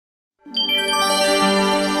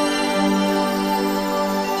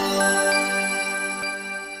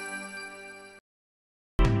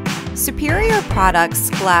Superior Products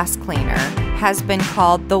Glass Cleaner has been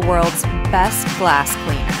called the world's best glass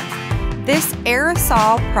cleaner. This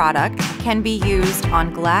aerosol product can be used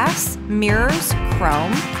on glass, mirrors,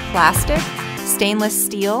 chrome, plastic, stainless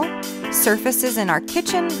steel, surfaces in our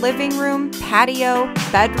kitchen, living room, patio,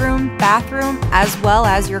 bedroom, bathroom, as well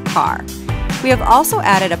as your car. We have also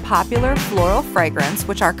added a popular floral fragrance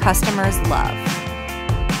which our customers love.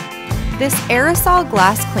 This aerosol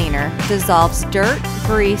glass cleaner dissolves dirt,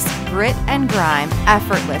 grease, grit, and grime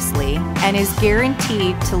effortlessly and is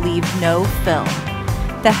guaranteed to leave no film.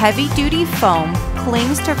 The heavy-duty foam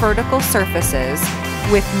clings to vertical surfaces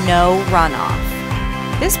with no runoff.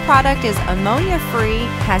 This product is ammonia-free,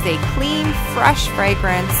 has a clean, fresh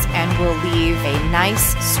fragrance, and will leave a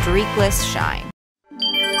nice streakless shine.